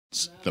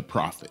the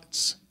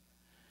prophets.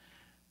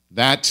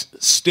 That's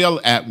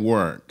still at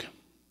work.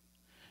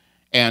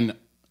 And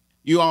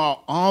you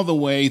all the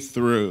way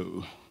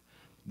through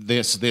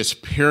this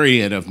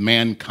period of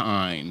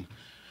mankind,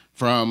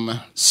 from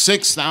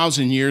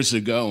 6,000 years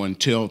ago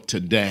until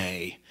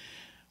today,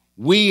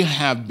 we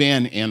have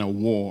been in a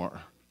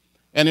war.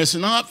 And it's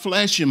not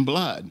flesh and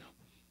blood.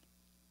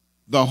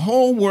 The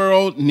whole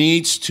world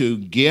needs to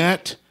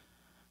get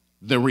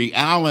the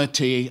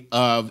reality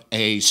of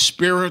a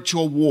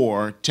spiritual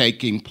war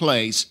taking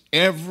place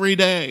every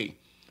day,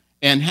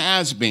 and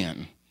has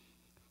been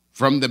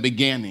from the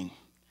beginning.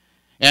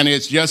 And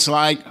it's just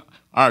like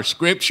our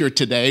scripture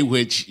today,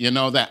 which,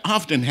 that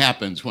often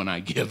happens when I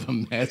give a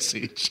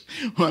message.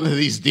 One of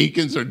these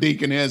deacons or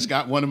deaconess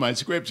got one of my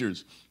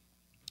scriptures.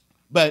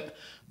 But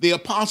the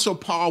Apostle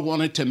Paul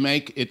wanted to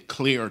make it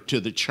clear to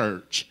the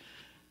church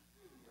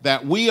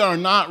that we are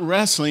not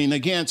wrestling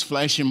against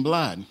flesh and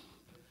blood.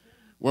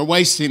 We're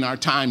wasting our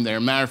time there.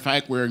 Matter of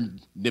fact, we're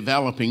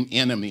developing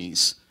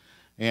enemies,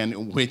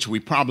 and which we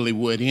probably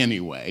would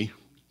anyway.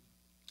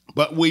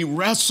 But we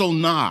wrestle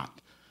not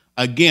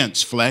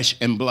against flesh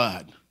and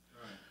blood,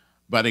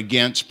 but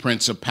against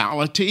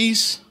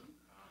principalities,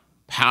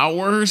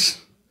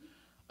 powers,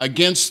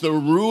 against the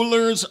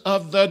rulers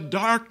of the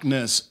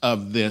darkness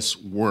of this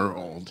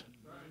world,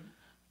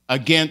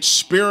 against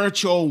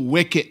spiritual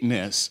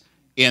wickedness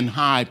in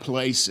high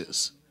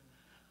places.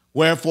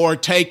 Wherefore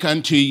take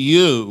unto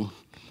you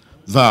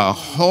the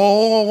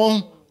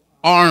whole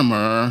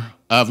armor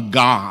of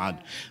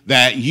God,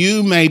 that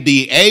you may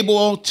be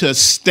able to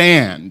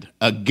stand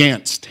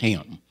against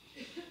him,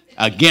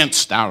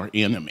 against our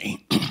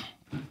enemy.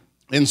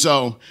 And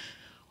so,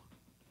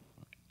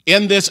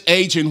 in this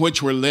age in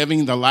which we're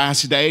living, the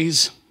last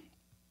days,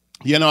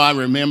 I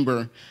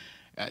remember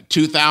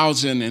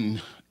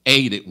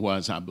 2008 it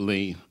was, I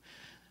believe.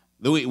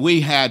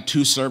 We had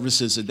 2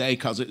 services a day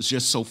because it was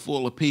just so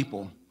full of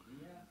people.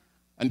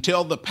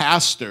 Until the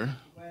pastor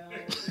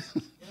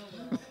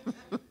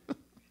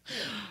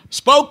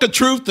spoke a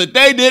truth that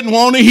they didn't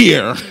want to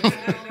hear,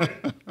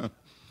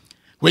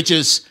 which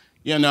is,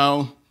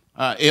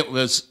 it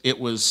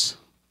was,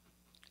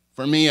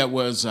 for me, it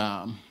was,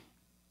 I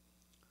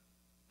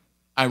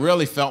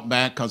really felt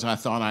bad because I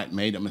thought I'd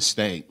made a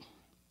mistake.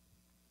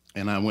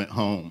 And I went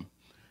home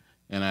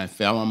and I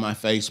fell on my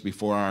face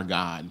before our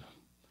God.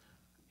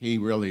 He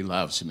really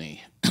loves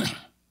me,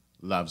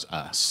 loves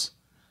us,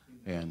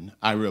 and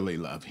I really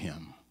love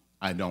him.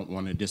 I don't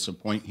want to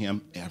disappoint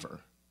him ever.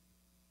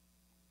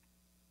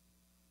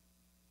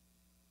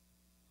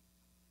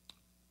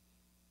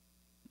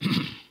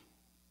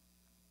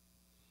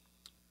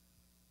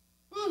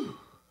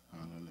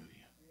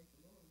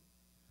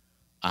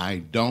 I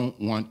don't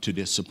want to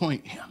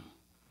disappoint him.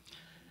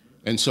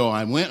 And so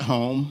I went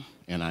home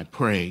and I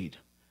prayed,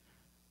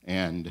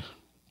 and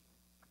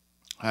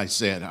I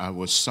said I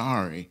was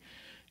sorry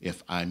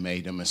if I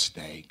made a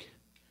mistake.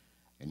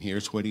 And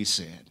here's what he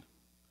said.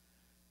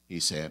 He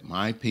said,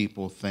 my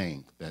people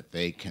think that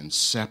they can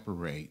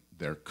separate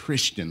their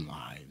Christian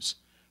lives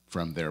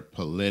from their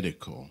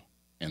political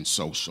and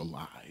social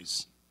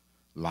lives.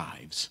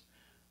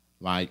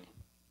 Like,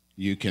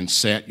 you can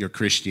set your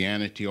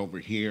Christianity over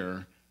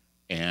here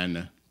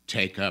and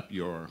take up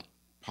your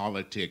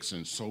politics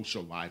and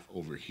social life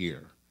over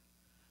here.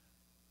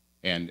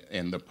 And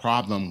the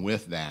problem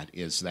with that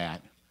is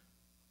that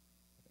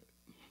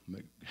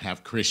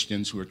have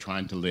Christians who are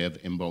trying to live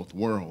in both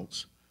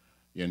worlds,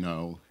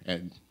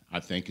 and I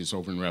think it's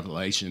over in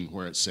Revelation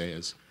where it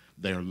says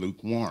they're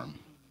lukewarm.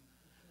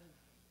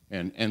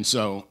 And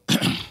so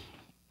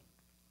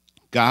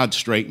God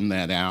straightened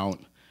that out.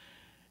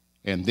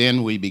 And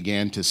then we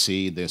began to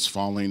see this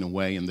falling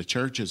away, and the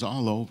church is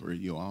all over,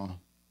 you all.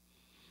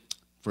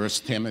 1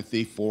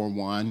 Timothy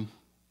 4:1,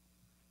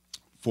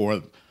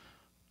 for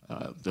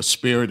the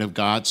Spirit of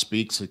God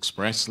speaks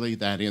expressly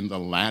that in the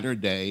latter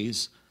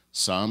days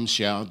some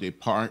shall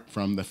depart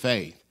from the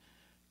faith,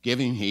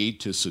 giving heed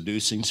to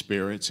seducing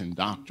spirits and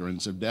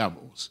doctrines of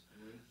devils.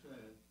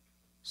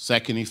 2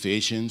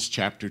 Ephesians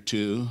chapter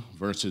 2,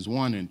 verses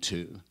 1 and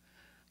 2,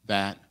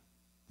 that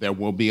there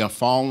will be a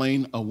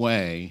falling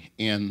away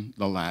in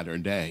the latter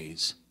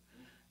days.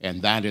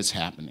 And that is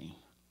happening.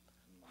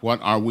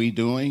 What are we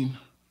doing?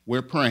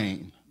 We're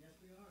praying.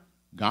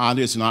 God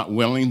is not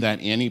willing that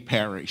any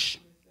perish.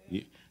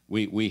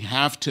 We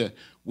have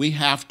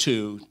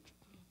to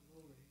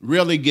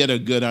really get a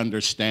good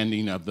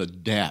understanding of the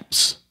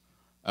depths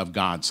of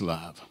God's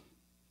love.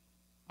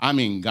 I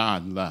mean,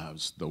 God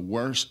loves the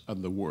worst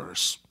of the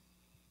worst,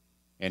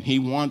 and he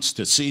wants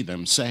to see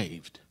them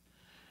saved.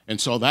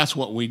 And so that's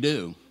what we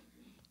do.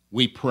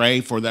 We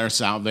pray for their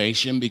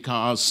salvation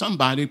because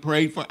somebody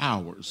prayed for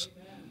ours.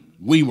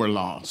 We were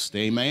lost,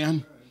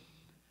 amen?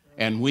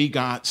 And we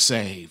got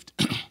saved.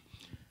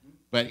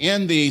 But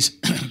in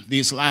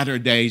these latter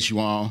days, you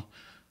all,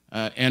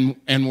 and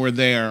we're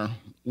there,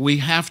 we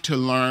have to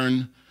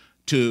learn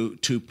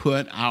to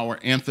put our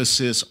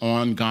emphasis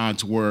on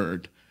God's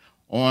word,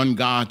 on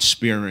God's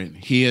Spirit.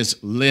 He is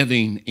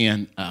living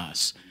in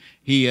us.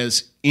 He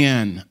is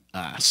in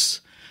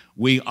us.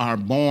 we are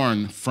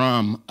born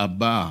from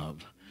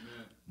above.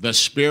 The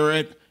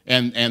Spirit,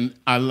 and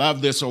I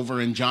love this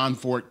over in John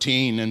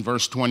 14 and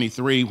verse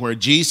 23, where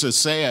Jesus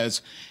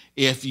says,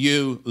 if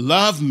you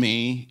love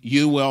me,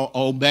 you will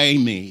obey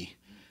me,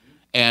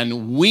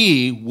 and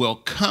we will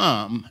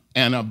come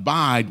and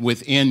abide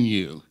within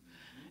you.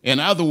 In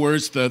other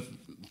words, the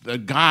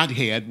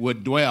Godhead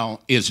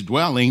is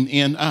dwelling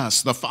in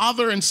us. The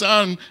Father and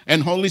Son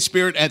and Holy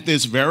Spirit at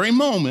this very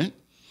moment,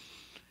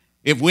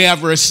 if we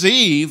have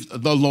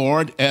received the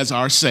Lord as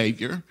our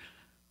Savior,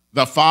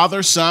 the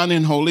Father, Son,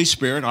 and Holy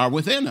Spirit are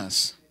within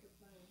us.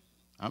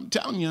 I'm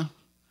telling you.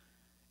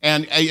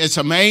 And it's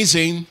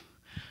amazing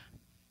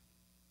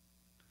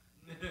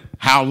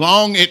how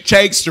long it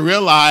takes to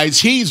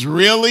realize he's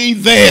really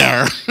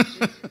there.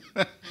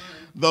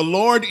 The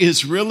Lord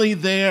is really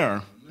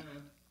there.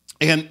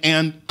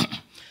 And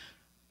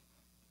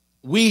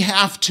we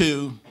have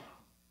to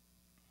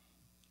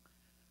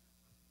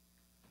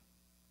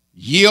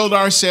yield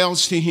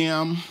ourselves to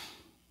him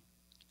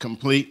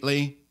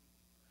completely,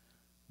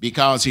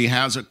 because he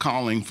has a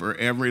calling for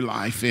every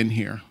life in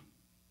here,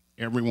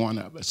 every one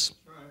of us.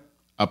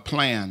 A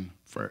plan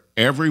for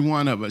every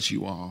one of us,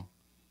 you all.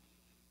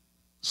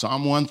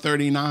 Psalm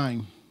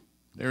 139,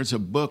 there's a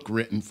book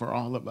written for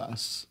all of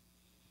us.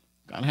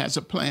 God has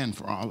a plan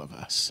for all of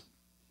us.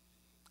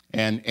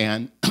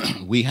 And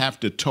we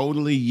have to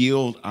totally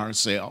yield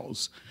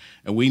ourselves.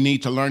 And we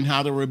need to learn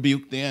how to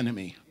rebuke the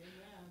enemy.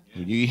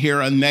 When you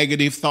hear a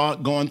negative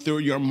thought going through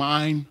your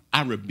mind,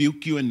 I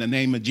rebuke you in the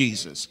name of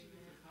Jesus.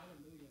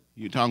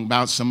 You're talking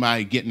about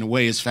somebody getting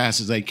away as fast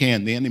as they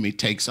can. The enemy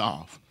takes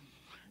off.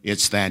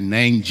 It's that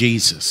name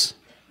Jesus.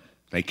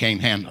 They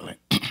can't handle it.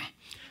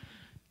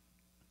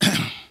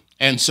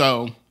 And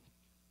so,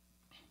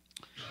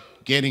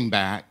 getting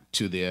back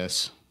to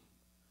this,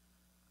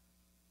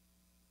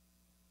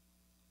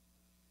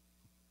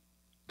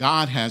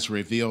 God has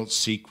revealed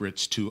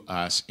secrets to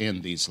us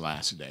in these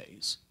last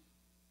days.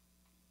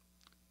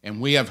 And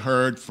we have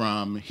heard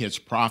from his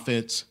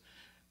prophets.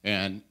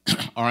 And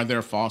are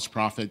there false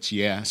prophets?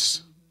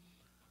 Yes.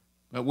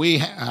 But we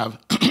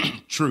have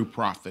true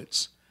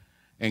prophets.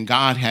 And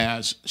God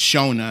has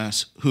shown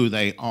us who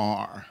they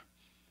are.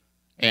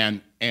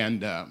 And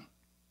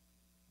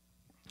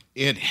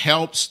it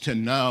helps to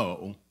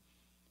know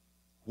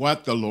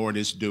what the Lord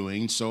is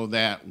doing so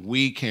that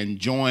we can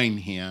join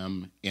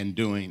him in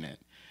doing it.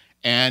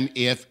 And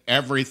if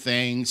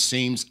everything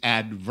seems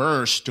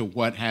adverse to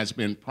what has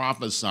been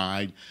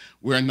prophesied,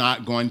 we're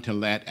not going to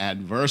let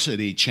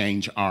adversity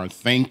change our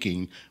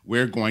thinking.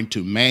 We're going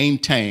to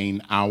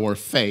maintain our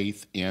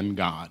faith in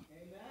God.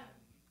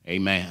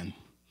 Amen.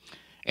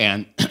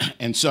 Amen.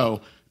 And so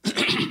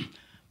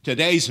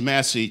today's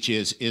message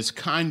is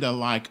kind of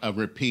like a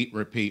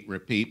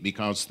repeat,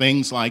 because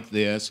things like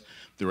this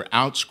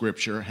throughout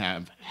Scripture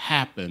have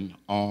happened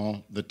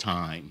all the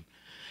time.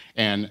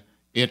 And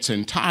it's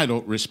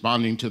entitled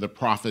Responding to the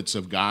Prophets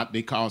of God,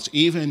 because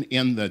even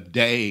in the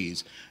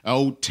days,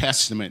 Old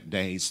Testament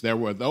days, there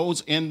were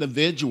those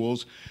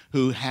individuals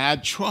who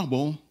had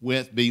trouble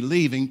with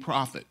believing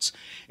prophets.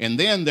 And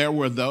then there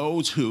were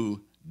those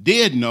who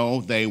did know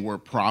they were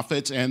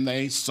prophets and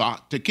they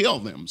sought to kill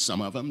them.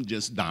 Some of them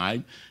just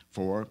died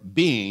for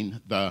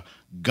being the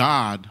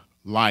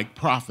God-like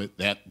prophet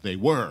that they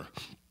were.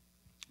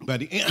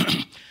 But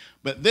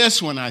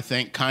this one, I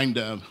think, kind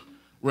of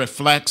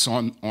reflects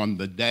on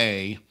the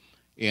day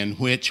in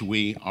which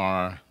we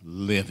are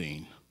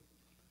living.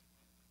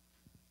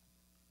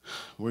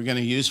 We're going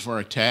to use for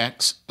a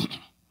text.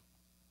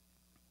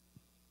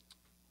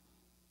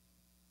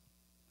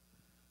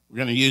 We're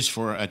going to use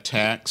for a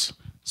text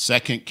 2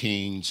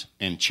 Kings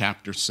in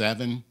chapter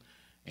 7,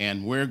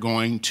 and we're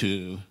going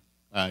to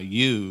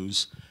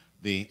use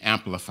the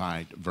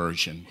Amplified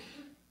Version.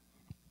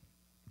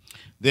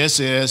 This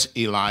is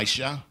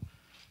Elisha.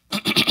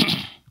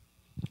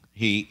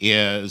 He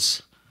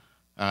is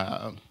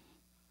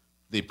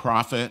the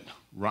prophet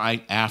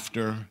right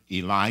after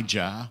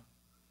Elijah.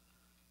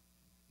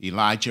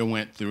 Elijah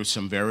went through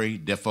some very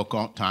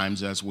difficult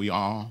times, as we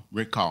all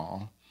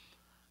recall.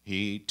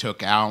 He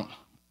took out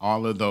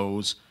all of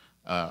those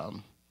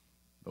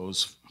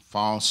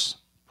false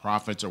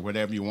prophets, or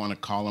whatever you want to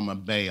call them,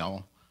 of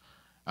Baal.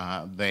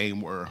 They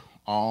were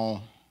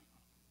all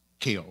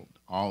killed,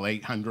 all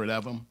 800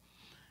 of them,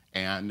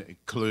 and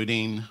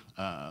including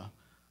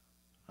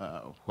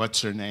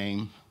what's her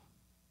name?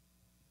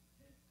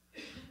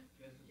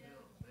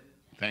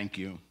 Thank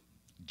you.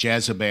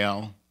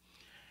 Jezebel.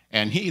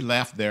 And he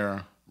left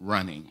there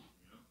running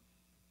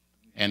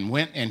and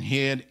went and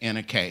hid in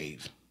a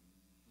cave.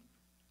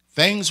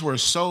 Things were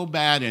so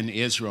bad in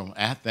Israel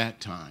at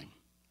that time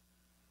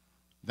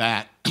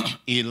that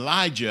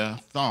Elijah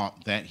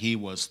thought that he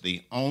was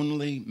the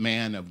only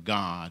man of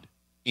God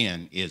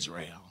in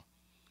Israel.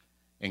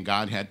 And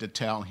God had to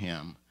tell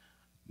him,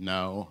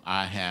 no,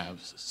 I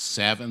have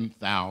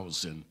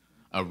 7,000,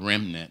 a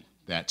remnant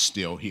that's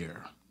still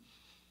here.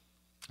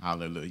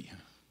 Hallelujah.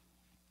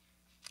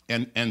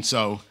 And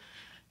so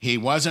he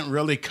wasn't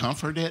really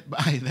comforted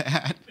by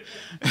that.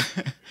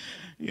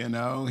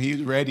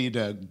 He's ready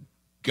to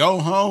go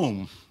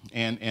home.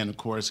 And of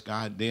course,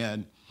 God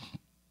did.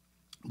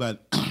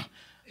 But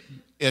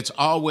it's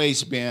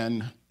always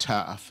been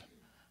tough,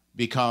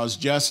 because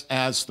just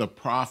as the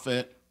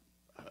prophet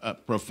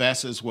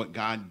professes what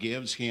God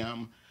gives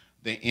him,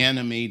 the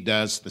enemy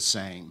does the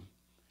same.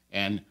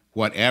 And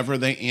whatever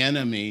the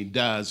enemy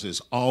does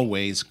is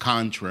always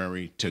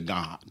contrary to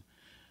God.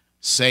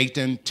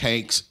 Satan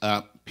takes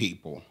up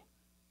people,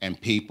 and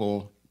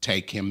people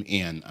take him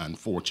in,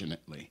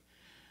 unfortunately.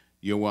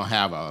 You will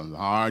have a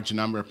large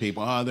number of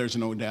people, oh, there's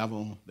no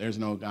devil, there's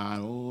no God.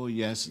 Oh,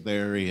 yes,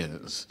 there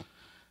is.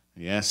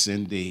 Yes,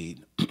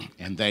 indeed.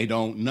 And they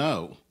don't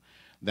know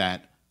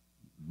that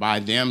by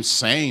them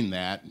saying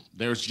that,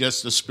 there's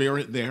just a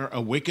spirit there,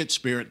 a wicked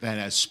spirit that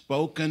has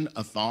spoken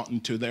a thought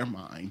into their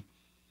mind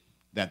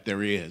that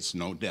there is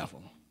no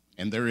devil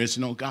and there is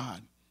no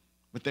God.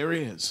 But there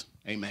is.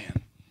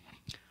 Amen.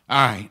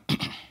 All right.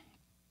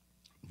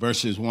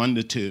 Verses 1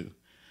 to 2.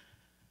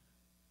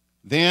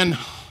 Then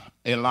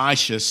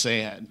Elisha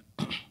said,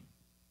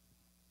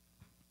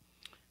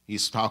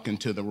 he's talking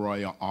to the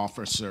royal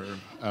officer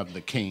of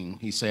the king.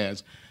 He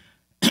says,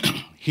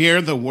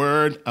 hear the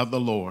word of the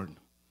Lord.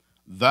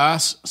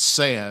 Thus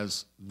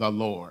says the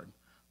Lord.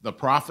 The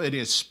prophet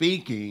is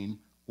speaking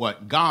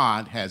what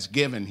God has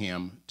given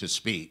him to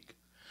speak.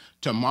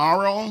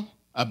 Tomorrow,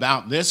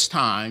 about this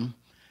time,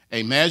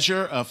 a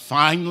measure of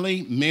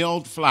finely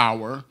milled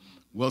flour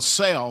will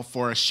sell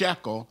for a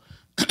shekel,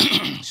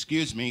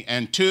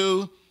 and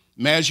 2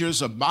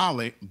 measures of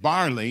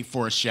barley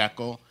for a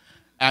shekel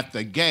at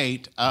the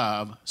gate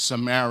of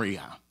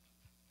Samaria.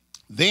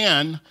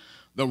 Then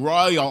the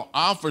royal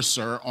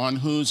officer on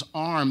whose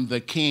arm the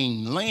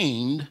king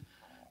leaned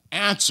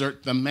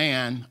answered the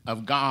man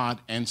of God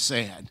and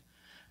said,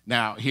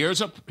 now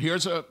here's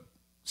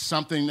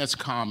something that's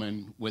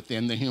common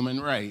within the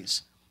human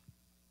race.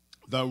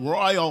 The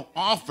royal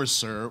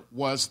officer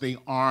was the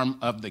arm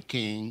of the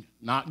king,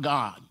 not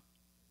God.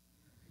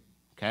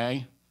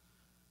 Okay?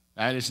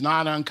 That is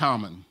not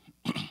uncommon.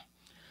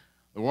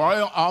 The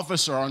royal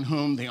officer on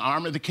whom the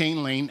arm of the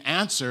king leaned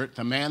answered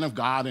the man of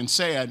God and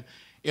said,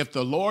 if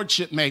the Lord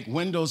should make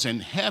windows in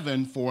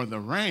heaven for the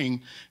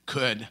rain,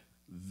 could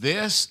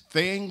this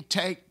thing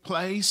take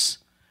place?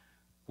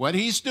 What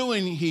he's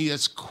doing, he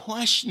is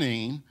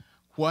questioning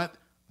what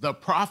the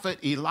prophet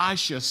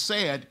Elisha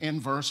said in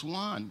verse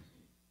 1.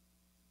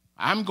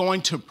 I'm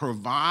going to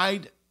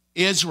provide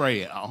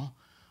Israel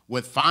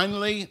with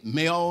finely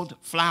milled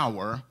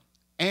flour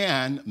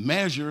and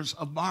measures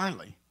of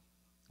barley.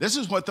 This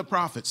is what the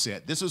prophet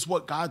said. This is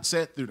what God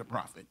said through the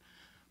prophet.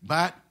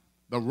 But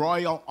the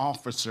royal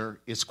officer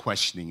is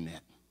questioning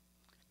it,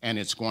 and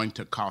it's going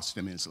to cost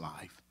him his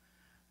life.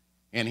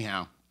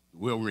 Anyhow,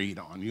 we'll read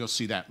on. You'll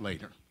see that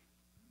later.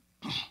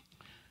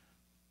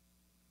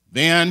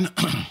 Then,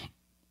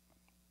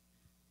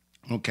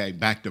 okay,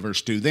 back to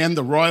verse 2. Then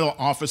the royal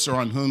officer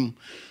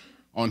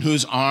on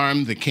whose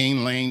arm the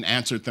king leaned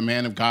answered the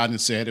man of God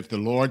and said, if the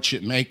Lord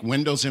should make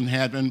windows in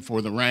heaven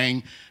for the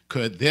rain,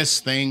 could this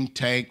thing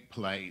take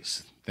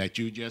place that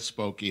you just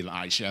spoke,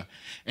 Elisha?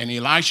 And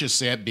Elisha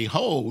said,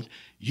 behold,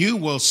 you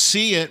will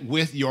see it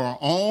with your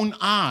own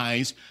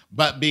eyes,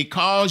 but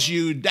because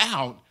you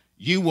doubt,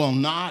 you will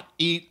not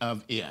eat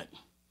of it.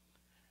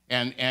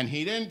 And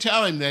he didn't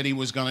tell him that he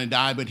was going to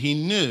die, but he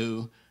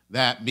knew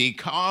that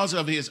because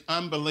of his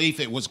unbelief,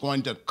 it was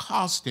going to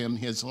cost him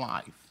his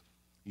life.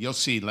 You'll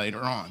see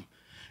later on.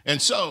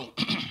 And so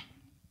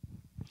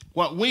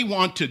what we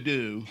want to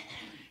do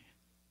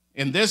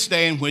in this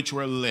day in which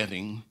we're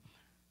living,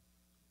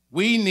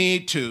 we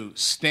need to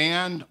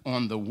stand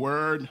on the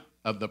word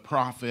of the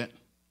prophet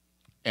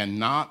and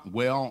not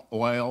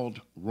well-oiled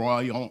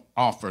royal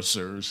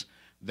officers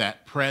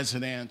that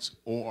presidents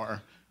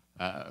or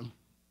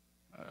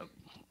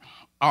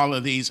all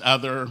of these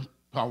other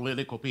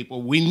political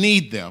people, we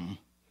need them,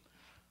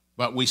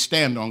 but we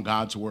stand on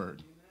God's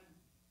word.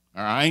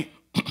 All right?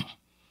 All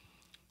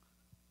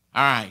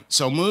right,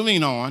 so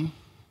moving on,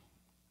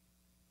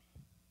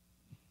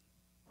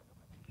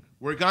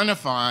 we're going to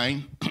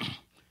find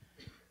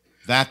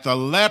that the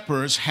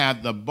lepers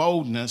had the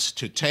boldness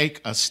to take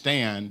a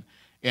stand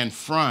in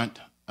front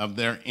of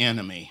their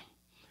enemy.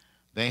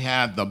 They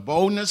had the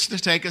boldness to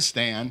take a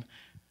stand.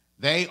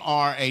 They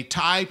are a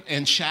type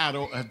and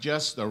shadow of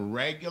just the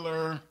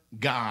regular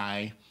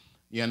guy.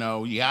 You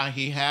know, yeah,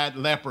 he had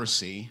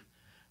leprosy.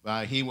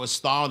 He was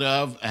thought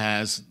of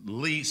as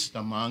least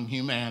among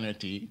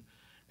humanity.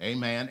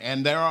 Amen.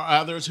 And there are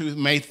others who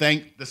may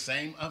think the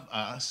same of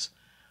us,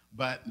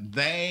 but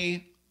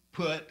they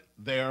put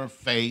their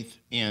faith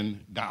in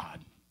God.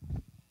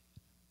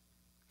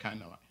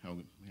 Kind of like,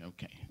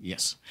 okay,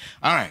 yes.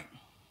 All right.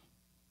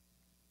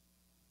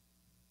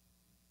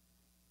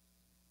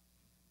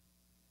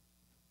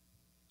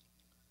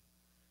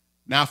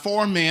 Now,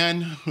 4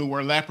 men who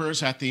were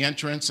lepers at the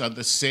entrance of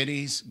the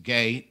city's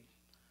gate,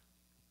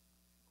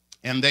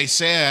 and they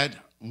said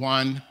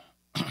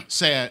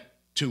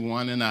to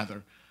one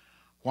another,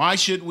 why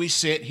should we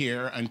sit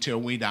here until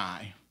we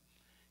die?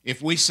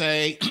 If we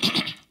say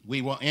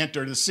we will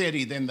enter the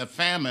city, then the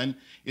famine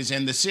is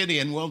in the city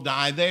and we'll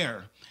die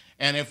there.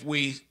 And if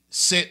we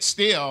sit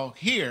still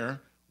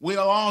here, we'll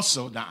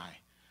also die.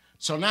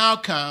 So now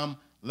come,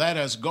 let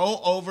us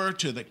go over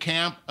to the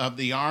camp of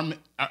the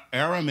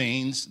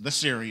Arameans, the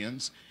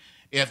Syrians.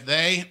 If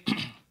they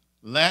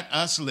let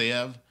us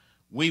live,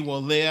 we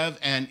will live,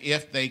 and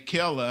if they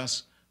kill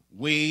us,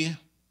 we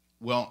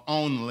will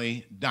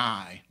only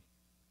die.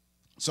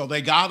 So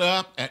they got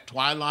up at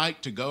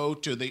twilight to go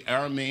to the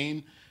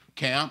Aramean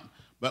camp,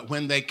 but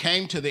when they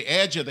came to the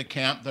edge of the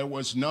camp, there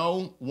was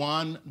no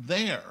one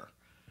there.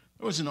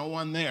 There was no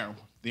one there.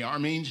 The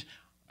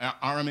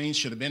Arameans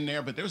should have been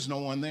there, but there was no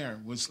one there.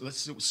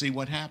 Let's see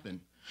what happened.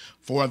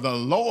 For the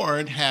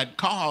Lord had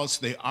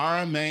caused the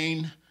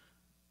Aramean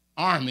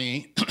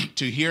army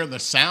to hear the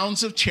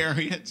sounds of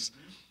chariots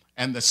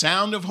and the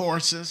sound of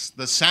horses,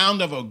 the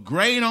sound of a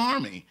great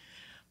army.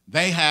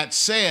 They had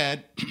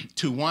said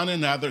to one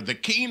another, the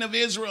king of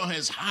Israel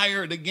has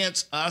hired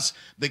against us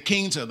the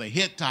kings of the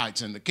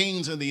Hittites and the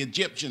kings of the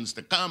Egyptians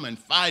to come and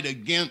fight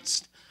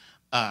against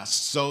us.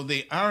 So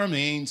the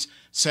Arameans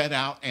set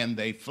out and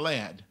they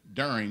fled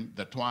during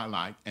the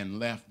twilight and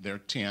left their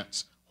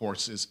tents,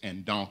 horses,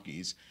 and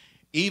donkeys,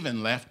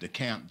 even left the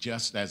camp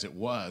just as it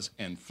was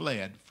and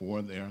fled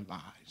for their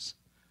lives.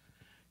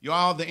 You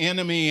all, the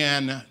enemy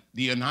and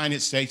the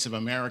United States of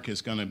America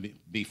is going to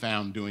be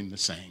found doing the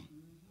same.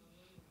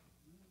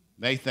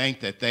 They think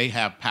that they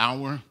have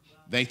power.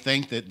 They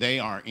think that they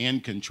are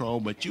in control,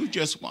 but you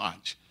just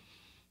watch.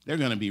 They're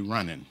going to be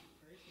running.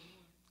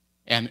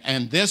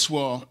 And this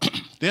will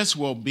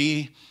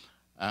be,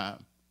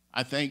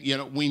 I think,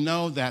 we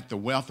know that the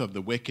wealth of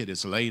the wicked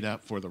is laid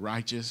up for the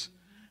righteous.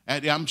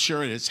 And I'm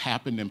sure it's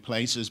happened in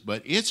places,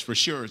 but it's for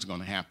sure it's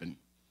going to happen.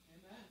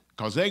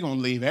 Because they're going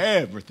to leave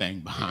everything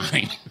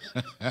behind.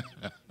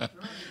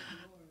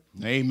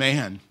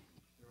 Amen.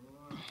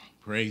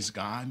 Praise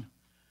God.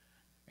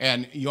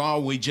 And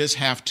y'all, we just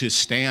have to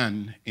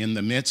stand in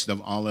the midst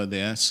of all of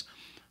this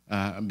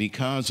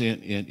because it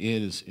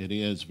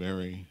is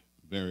very,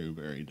 very,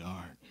 very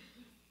dark.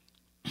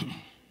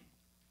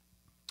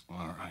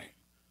 All right.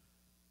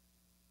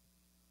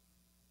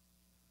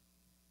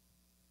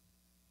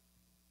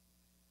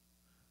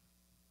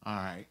 All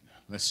right.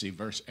 Let's see,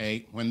 verse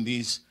 8. When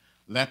these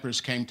lepers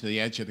came to the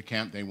edge of the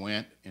camp, they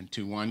went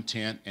into one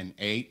tent and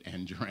ate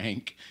and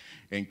drank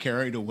and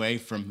carried away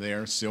from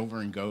there silver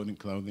and gold and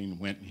clothing,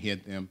 went and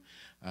hid them.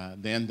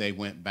 Then they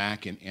went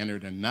back and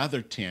entered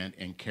another tent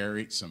and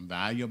carried some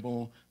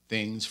valuable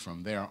things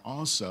from there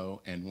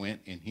also and went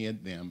and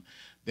hid them.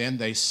 Then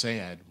they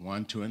said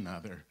one to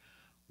another,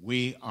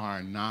 we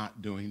are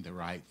not doing the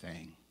right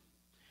thing.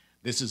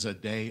 This is a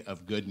day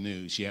of good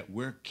news, yet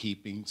we're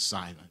keeping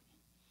silent.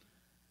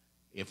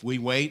 If we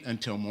wait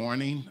until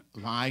morning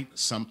light,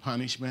 some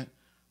punishment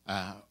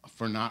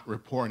for not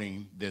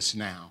reporting this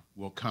now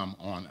will come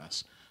on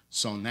us.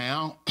 So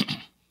now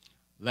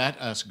let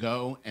us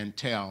go and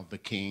tell the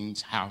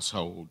king's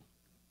household.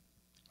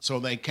 So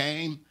they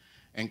came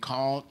and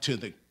called to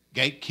the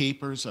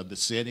gatekeepers of the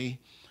city.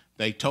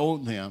 They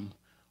told them,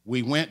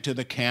 we went to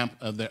the camp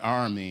of the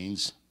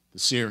Arameans, the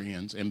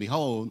Syrians, and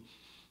behold,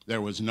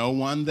 there was no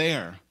one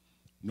there,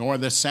 nor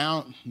the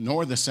sound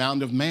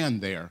of man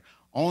there.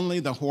 Only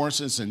the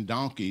horses and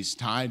donkeys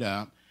tied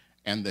up,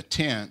 and the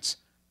tents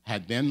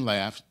had been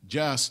left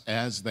just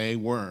as they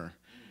were.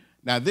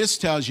 Now, this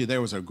tells you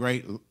there was a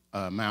great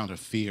amount of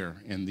fear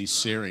in the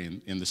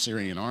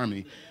Syrian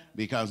army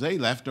because they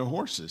left their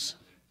horses.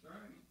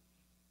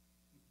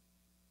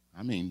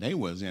 I mean, they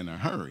was in a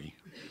hurry.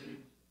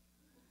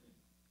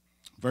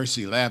 Verse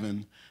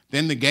 11,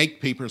 then the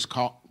gatekeepers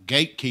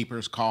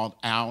called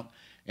out,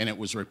 and it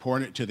was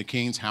reported to the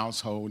king's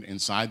household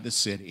inside the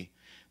city.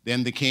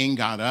 Then the king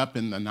got up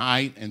in the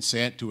night and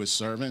said to his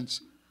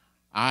servants,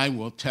 I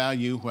will tell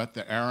you what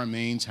the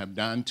Arameans have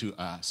done to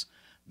us.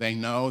 They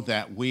know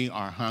that we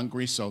are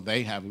hungry, so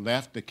they have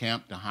left the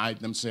camp to hide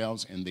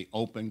themselves in the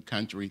open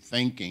country,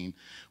 thinking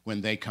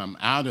when they come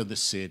out of the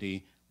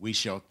city, we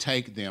shall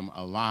take them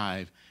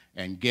alive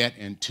and get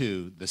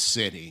into the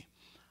city.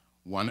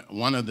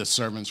 One of the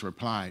servants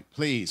replied,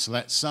 please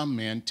let some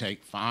men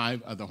take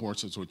 5 of the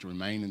horses which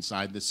remain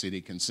inside the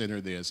city. Consider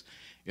this.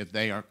 If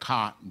they are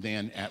caught,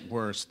 then at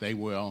worst they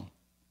will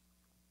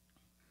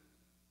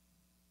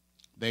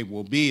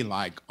be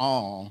like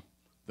all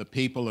the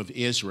people of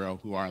Israel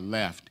who are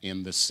left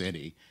in the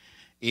city,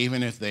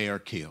 even if they are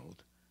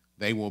killed.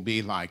 They will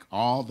be like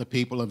all the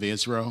people of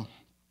Israel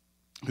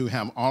who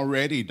have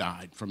already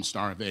died from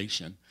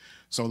starvation.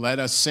 So let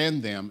us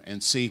send them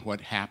and see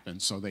what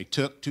happens. So they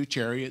took 2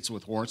 chariots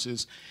with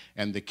horses,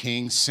 and the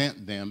king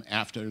sent them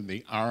after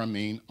the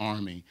Aramean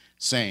army,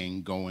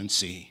 saying, go and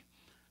see.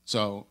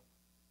 So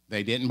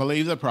they didn't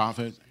believe the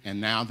prophet, and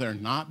now they're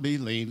not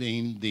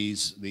believing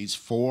these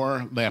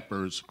 4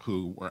 lepers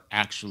who were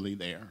actually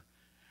there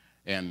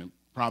and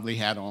probably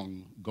had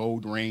on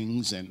gold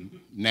rings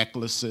and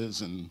necklaces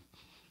and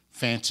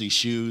fancy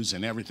shoes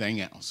and everything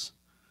else.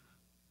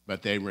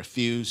 But they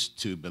refused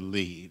to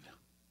believe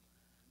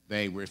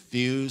They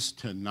refused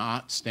to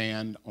not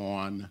stand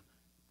on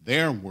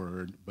their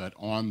word, but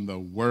on the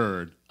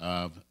word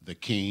of the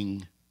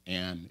king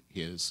and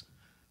his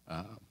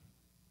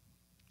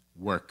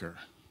worker.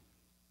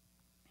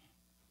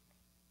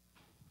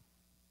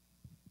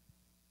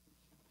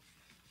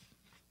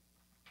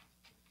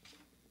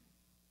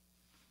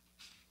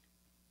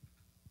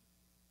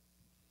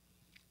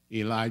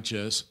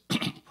 Elijah's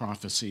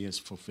prophecy is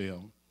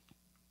fulfilled.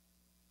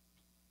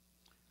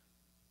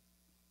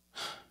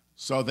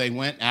 So they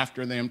went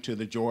after them to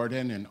the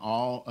Jordan, and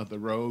all of the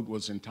road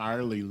was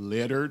entirely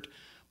littered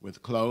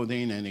with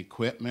clothing and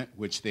equipment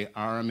which the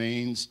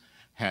Arameans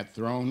had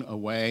thrown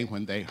away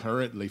when they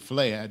hurriedly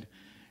fled.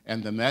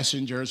 And the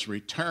messengers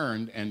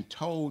returned and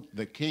told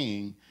the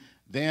king.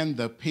 Then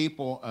the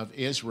people of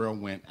Israel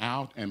went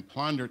out and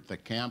plundered the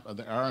camp of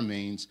the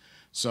Arameans.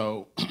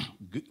 So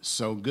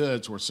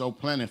goods were so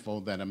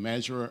plentiful that a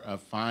measure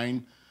of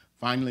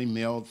finely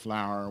milled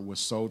flour was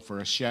sold for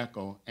a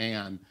shekel,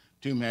 and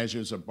 2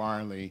 measures of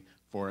barley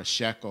for a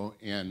shekel,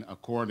 in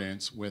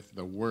accordance with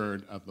the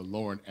word of the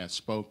Lord as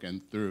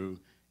spoken through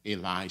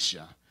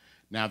Elisha.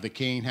 Now the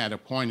king had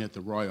appointed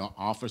the royal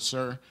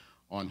officer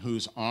on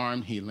whose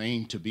arm he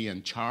leaned to be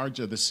in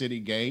charge of the city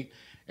gate,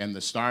 and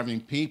the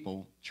starving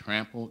people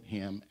trampled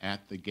him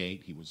at the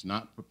gate. He was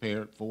not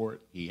prepared for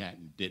it. He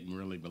didn't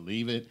really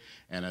believe it,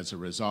 and as a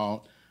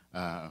result,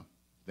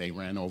 they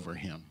ran over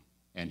him,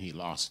 and he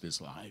lost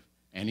his life,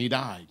 and he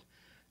died,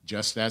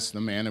 just as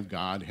the man of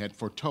God had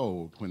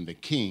foretold when the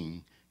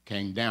king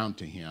came down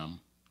to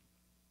him.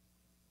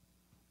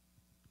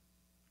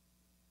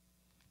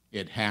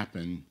 It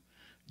happened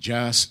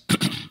just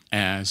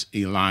as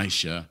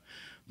Elisha,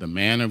 the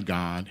man of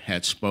God,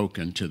 had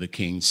spoken to the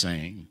king,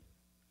 saying,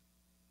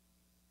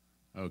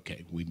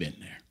 okay, we've been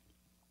there.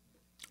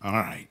 All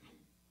right.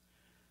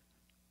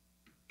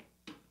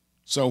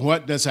 So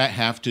what does that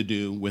have to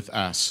do with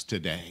us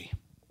today?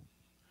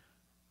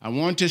 I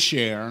want to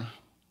share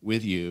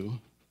with you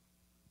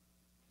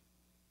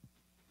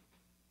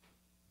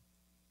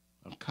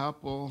a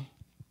couple,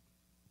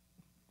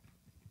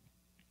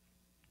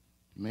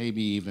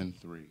 maybe even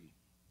 3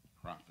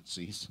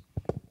 prophecies.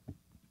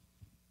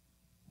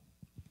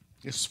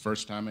 This is the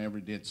first time I ever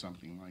did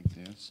something like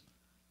this.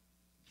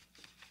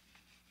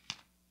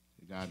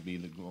 To God be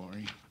the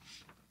glory.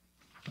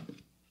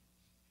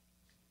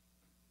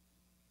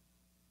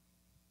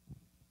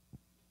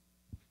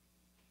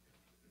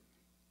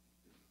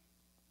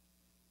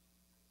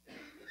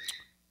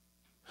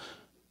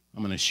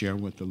 I'm going to share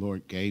what the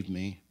Lord gave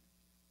me.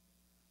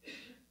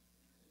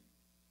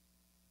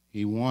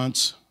 He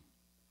wants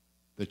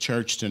the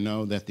church to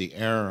know that the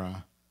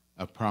era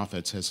of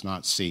prophets has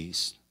not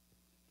ceased.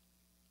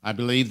 I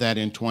believe that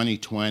in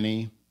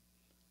 2020,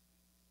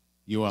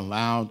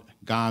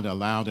 God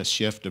allowed a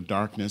shift of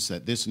darkness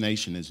that this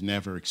nation has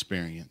never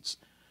experienced.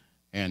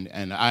 And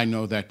I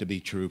know that to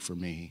be true for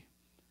me.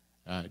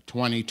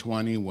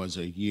 2020 was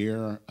a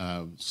year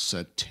of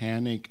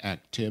satanic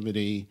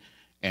activity,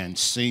 and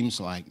seems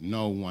like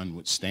no one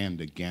would stand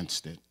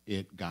against it.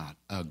 It got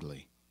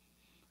ugly.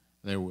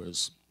 There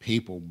was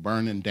people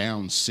burning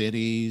down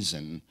cities,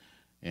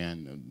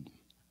 and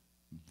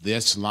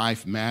this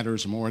life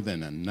matters more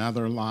than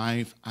another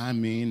life. I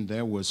mean,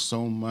 there was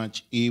so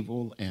much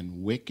evil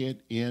and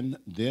wicked in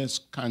this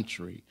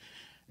country.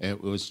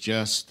 It was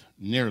just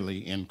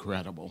nearly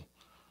incredible,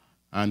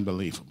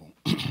 unbelievable.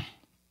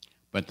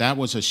 But that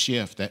was a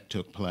shift that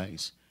took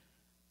place.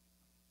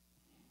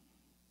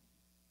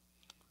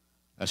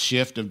 A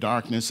shift of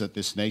darkness that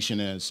this nation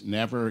has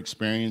never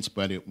experienced,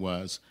 but it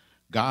was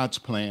God's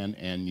plan,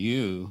 and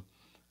you,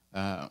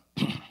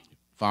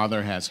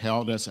 Father, has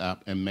held us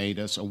up and made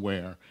us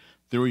aware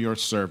through your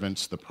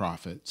servants, the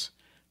prophets.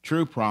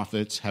 True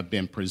prophets have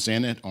been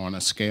presented on a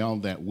scale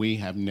that we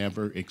have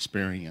never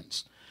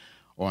experienced.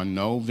 On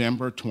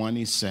November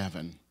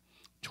 27,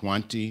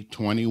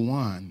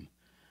 2021,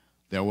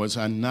 there was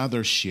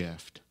another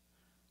shift,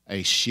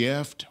 a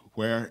shift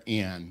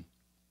wherein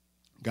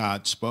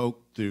God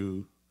spoke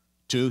to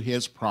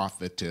his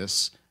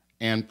prophetess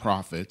and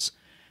prophets,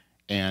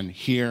 and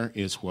here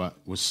is what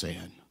was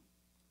said.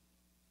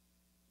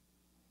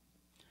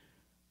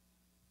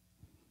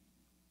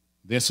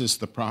 This is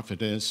the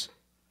prophetess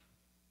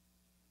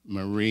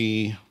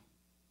Marie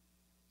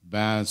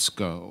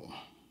Basco.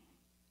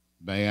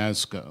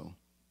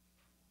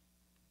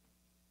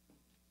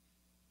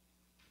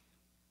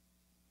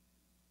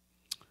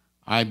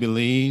 I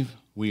believe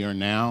we are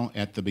now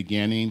at the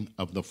beginning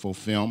of the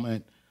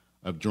fulfillment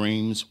of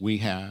dreams we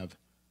have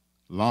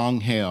long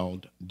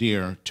held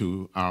dear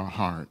to our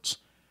hearts,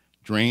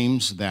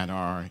 dreams that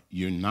are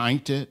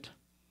united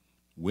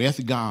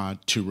with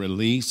God to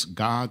release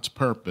God's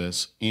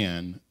purpose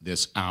in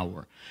this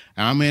hour.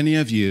 How many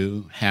of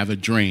you have a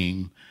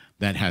dream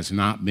that has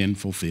not been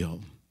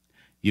fulfilled?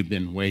 You've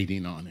been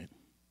waiting on it.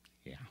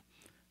 Yeah.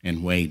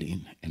 And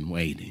waiting and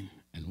waiting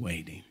and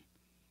waiting.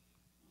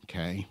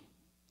 Okay?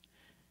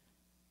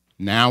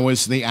 Now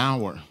is the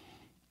hour.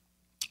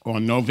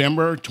 On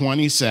November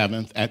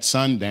 27th at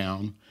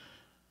sundown,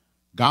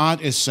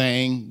 God is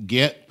saying,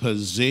 get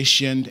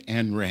positioned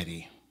and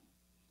ready.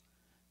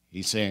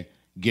 He's saying,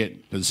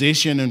 get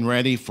positioned and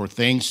ready for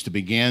things to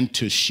begin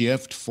to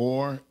shift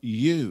for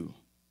you.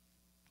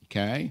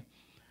 Okay?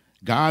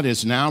 God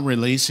is now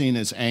releasing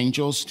his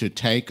angels to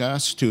take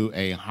us to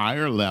a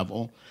higher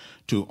level,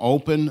 to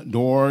open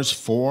doors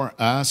for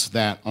us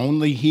that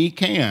only he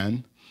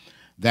can,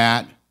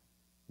 that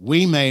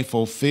we may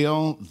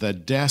fulfill the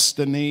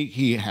destiny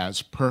he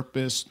has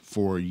purposed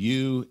for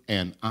you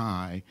and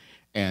I,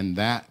 and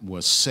that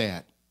was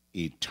set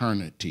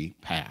eternity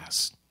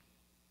past.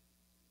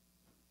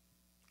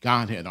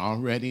 God had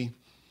already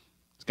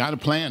got a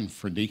plan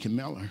for Deacon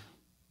Miller,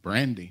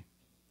 Brandy,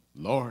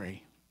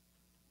 Lori,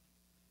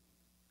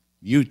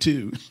 you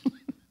too,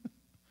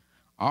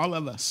 all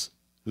of us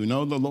who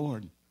know the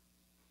Lord.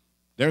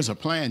 There's a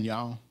plan,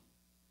 y'all.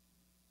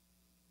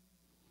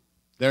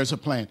 There's a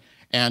plan.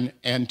 And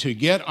to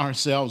get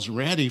ourselves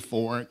ready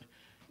for it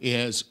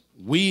is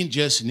we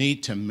just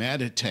need to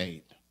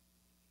meditate.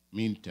 I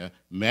mean, to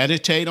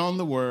meditate on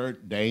the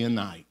word day and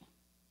night.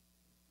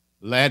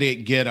 Let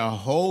it get a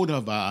hold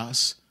of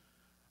us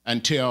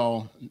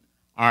until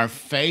our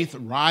faith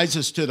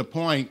rises to the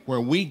point where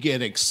we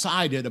get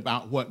excited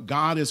about what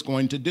God is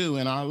going to do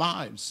in our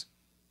lives.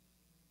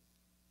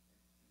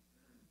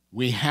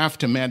 We have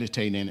to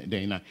meditate in it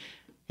day and night.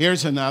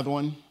 Here's another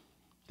one.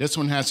 This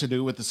one has to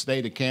do with the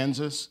state of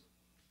Kansas.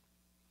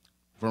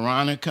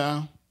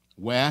 Veronica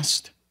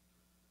West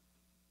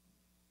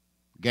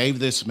gave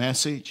this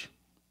message.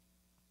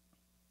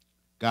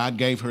 God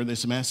gave her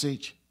this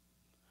message.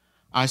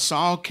 I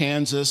saw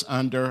Kansas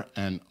under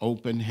an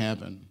open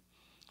heaven,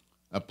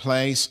 a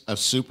place of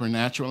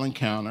supernatural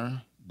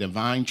encounter,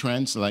 divine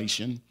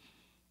translation,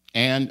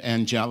 and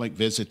angelic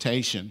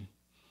visitation.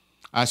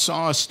 I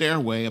saw a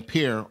stairway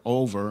appear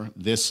over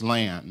this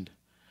land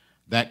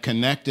that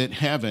connected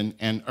heaven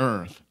and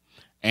earth.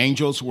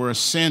 Angels were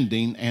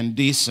ascending and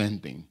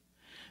descending.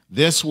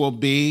 This will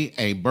be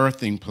a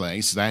birthing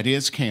place, that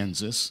is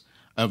Kansas,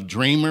 of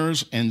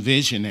dreamers and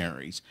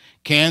visionaries.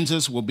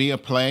 Kansas will be a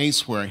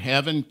place where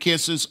heaven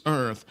kisses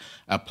earth,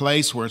 a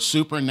place where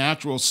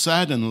supernatural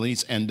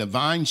suddenlies and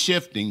divine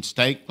shiftings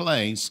take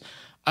place,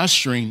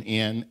 ushering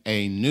in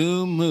a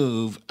new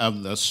move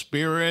of the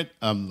Spirit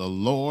of the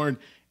Lord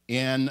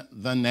in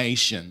the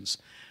nations.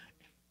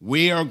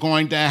 We are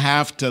going to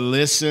have to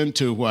listen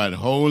to what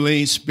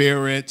Holy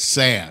Spirit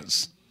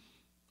says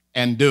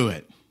and do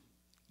it.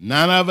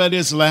 None of it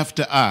is left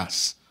to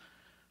us.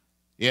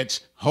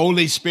 It's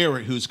Holy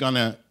Spirit who's going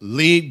to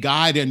lead,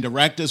 guide, and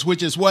direct us,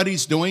 which is what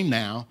he's doing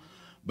now,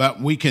 but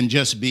we can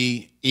just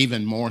be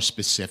even more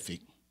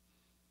specific.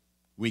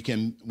 We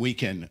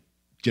can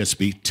just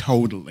be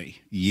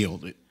totally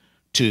yielded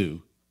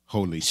to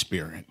Holy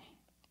Spirit.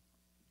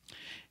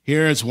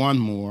 Here's one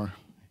more.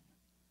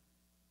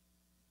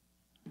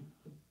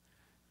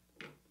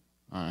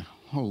 I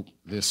hope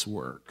this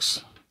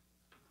works.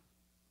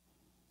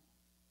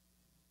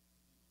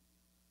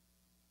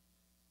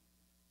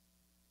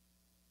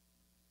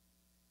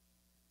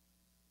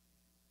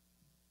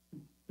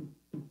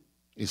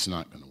 It's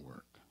not going to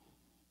work.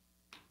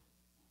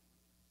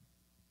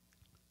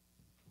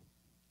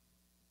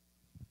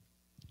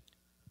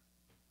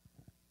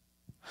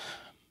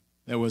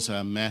 There was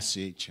a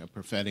message, a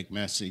prophetic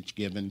message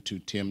given to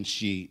Tim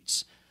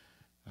Sheets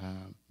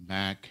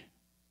back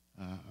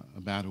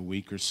about a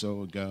week or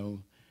so ago,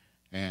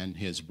 and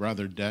his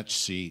brother Dutch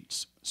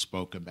Sheets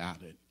spoke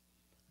about it.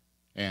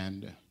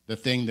 And the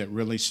thing that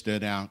really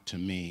stood out to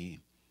me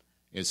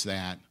is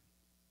that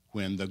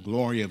when the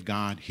glory of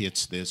God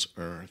hits this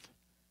earth,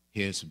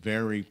 his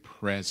very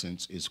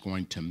presence is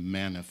going to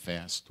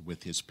manifest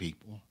with his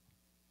people.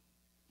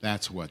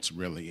 That's what's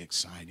really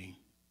exciting.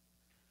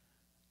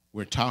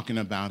 We're talking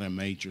about a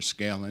major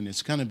scale, and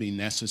it's going to be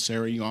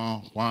necessary,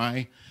 y'all.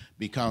 Why?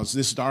 Because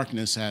this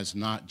darkness has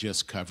not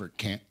just covered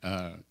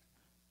the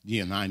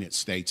United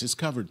States. It's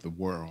covered the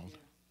world.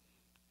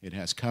 It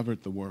has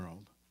covered the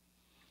world.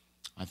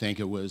 I think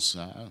it was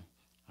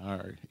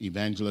our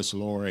evangelist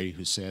Lori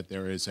who said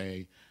there is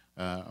a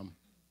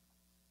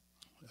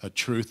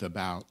truth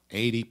about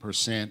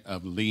 80%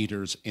 of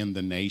leaders in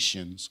the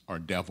nations are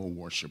devil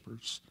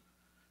worshipers.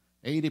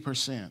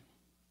 80%.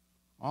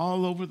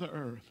 All over the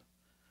earth.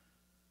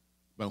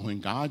 But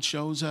when God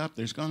shows up,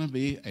 there's going to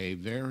be a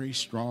very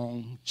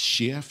strong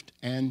shift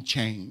and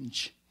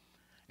change.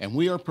 And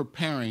we are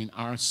preparing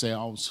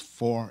ourselves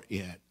for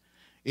it.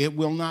 It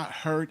will not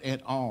hurt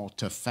at all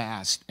to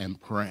fast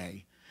and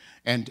pray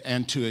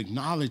and to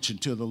acknowledge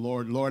to the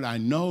Lord, Lord, I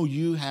know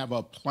you have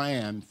a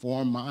plan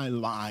for my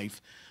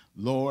life.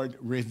 Lord,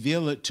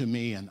 reveal it to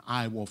me and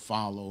I will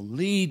follow.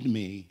 Lead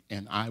me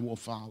and I will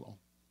follow.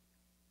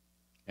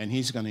 And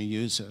he's going to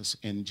use us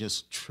in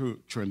just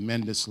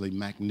tremendously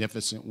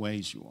magnificent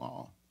ways, you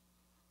all.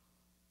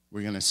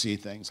 We're going to see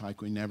things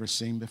like we never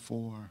seen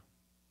before.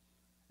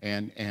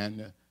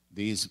 And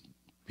these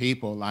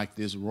people, like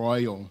this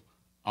royal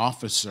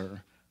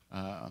officer,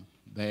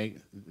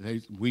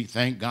 we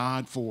thank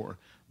God for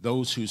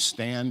those who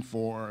stand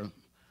for,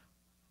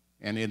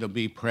 and it'll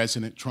be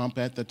President Trump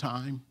at the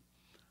time,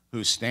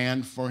 who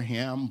stand for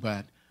him,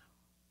 but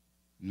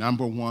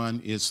number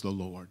one is the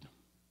Lord.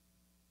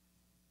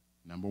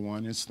 Number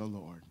one is the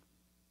Lord.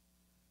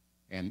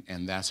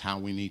 And that's how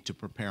we need to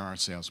prepare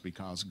ourselves,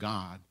 because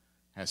God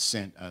has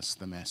sent us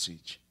the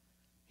message.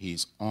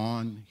 He's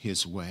on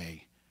his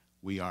way.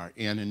 We are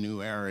in a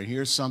new era.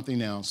 Here's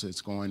something else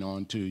that's going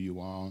on too, you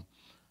all.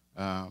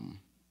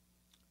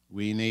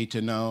 We need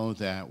to know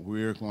that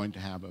we're going to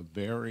have a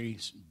very,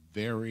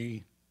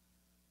 very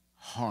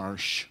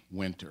harsh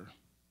winter.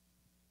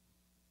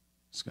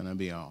 It's going to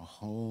be a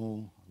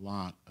whole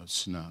lot of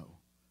snow.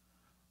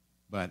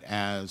 But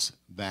as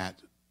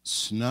that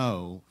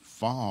snow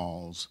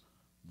falls,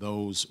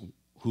 those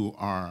who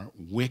are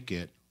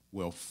wicked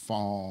will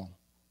fall,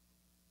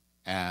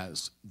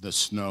 as the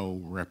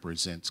snow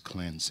represents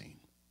cleansing.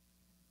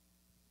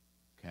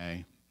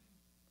 Okay?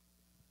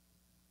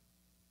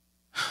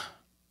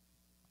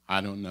 I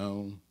don't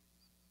know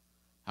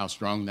how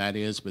strong that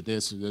is, but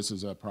this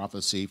is a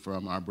prophecy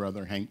from our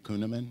brother Hank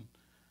Kuhneman,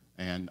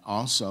 and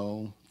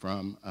also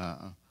from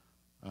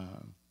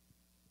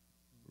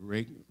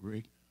Rick.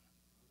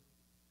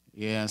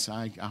 Yes,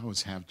 I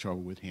always have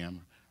trouble with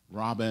him.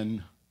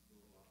 Robin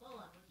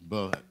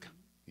Bullock.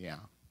 Yeah.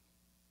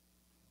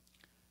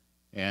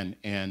 And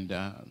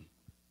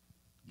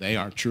they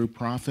are true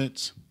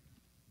prophets.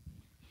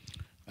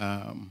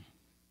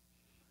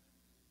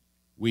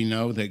 We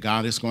know that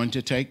God is going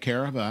to take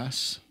care of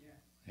us.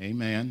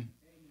 Amen.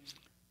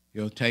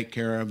 He'll take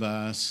care of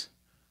us,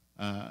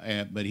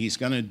 but he's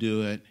going to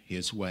do it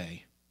his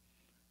way.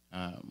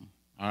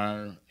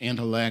 Our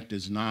intellect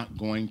is not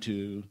going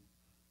to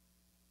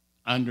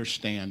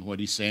understand what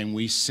he's saying.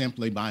 We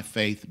simply by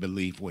faith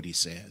believe what he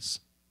says.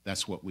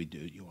 That's what we do,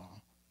 you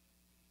all.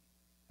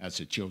 As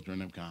the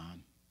children of God,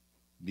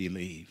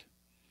 believe.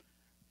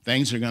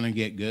 Things are going to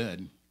get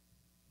good.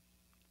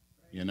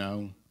 You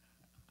know,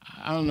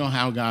 I don't know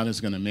how God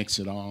is going to mix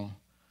it all.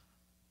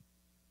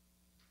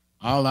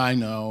 All I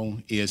know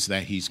is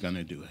that he's going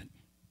to do it.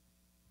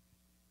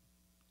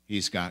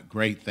 He's got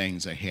great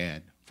things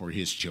ahead for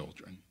his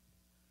children.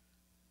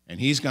 And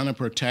he's going to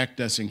protect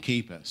us and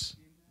keep us,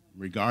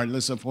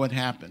 regardless of what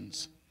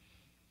happens.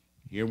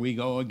 Here we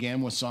go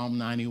again with Psalm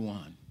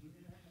 91.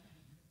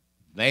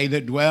 They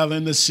that dwell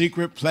in the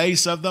secret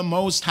place of the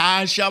Most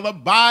High shall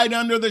abide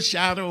under the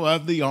shadow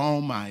of the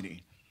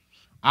Almighty.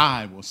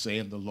 I will say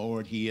of the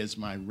Lord, he is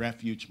my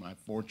refuge, my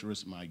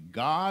fortress, my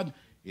God.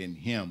 In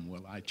him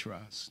will I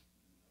trust.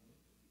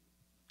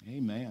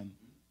 Amen.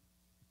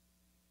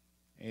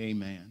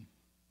 Amen.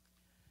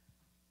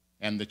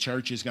 And the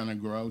church is going to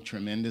grow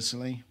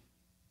tremendously.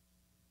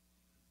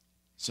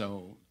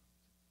 So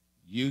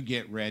you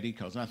get ready,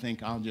 because I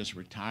think I'll just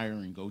retire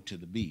and go to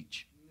the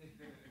beach.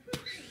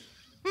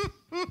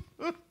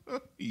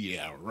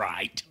 Yeah,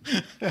 right.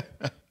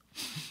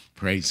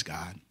 Praise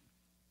God.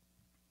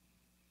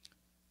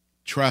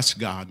 Trust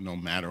God no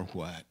matter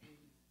what.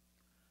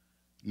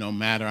 No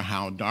matter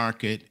how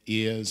dark it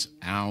is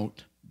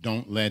out,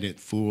 don't let it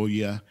fool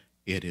you.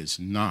 It is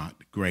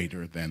not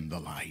greater than the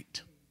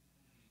light.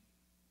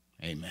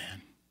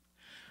 Amen.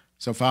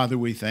 So, Father,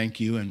 we thank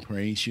you and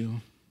praise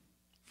you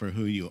for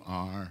who you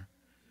are.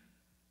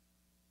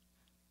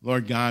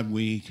 Lord God,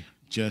 we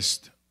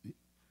just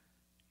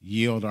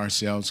yield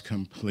ourselves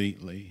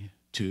completely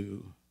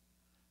to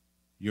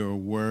your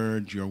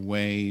word, your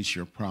ways,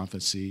 your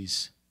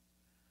prophecies.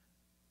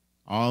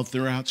 All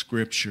throughout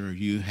Scripture,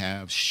 you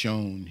have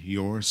shown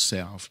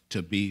yourself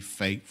to be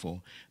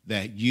faithful,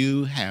 that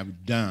you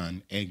have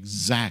done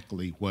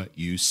exactly what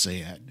you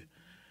said.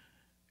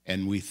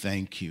 And we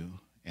thank you,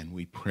 and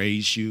we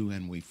praise you,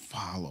 and we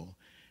follow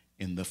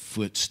in the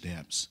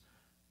footsteps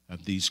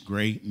of these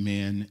great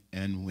men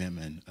and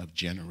women of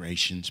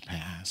generations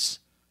past.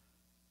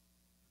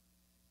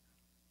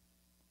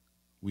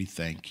 We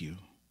thank you.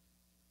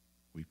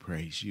 We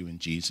praise you in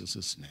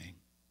Jesus' name.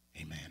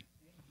 Amen.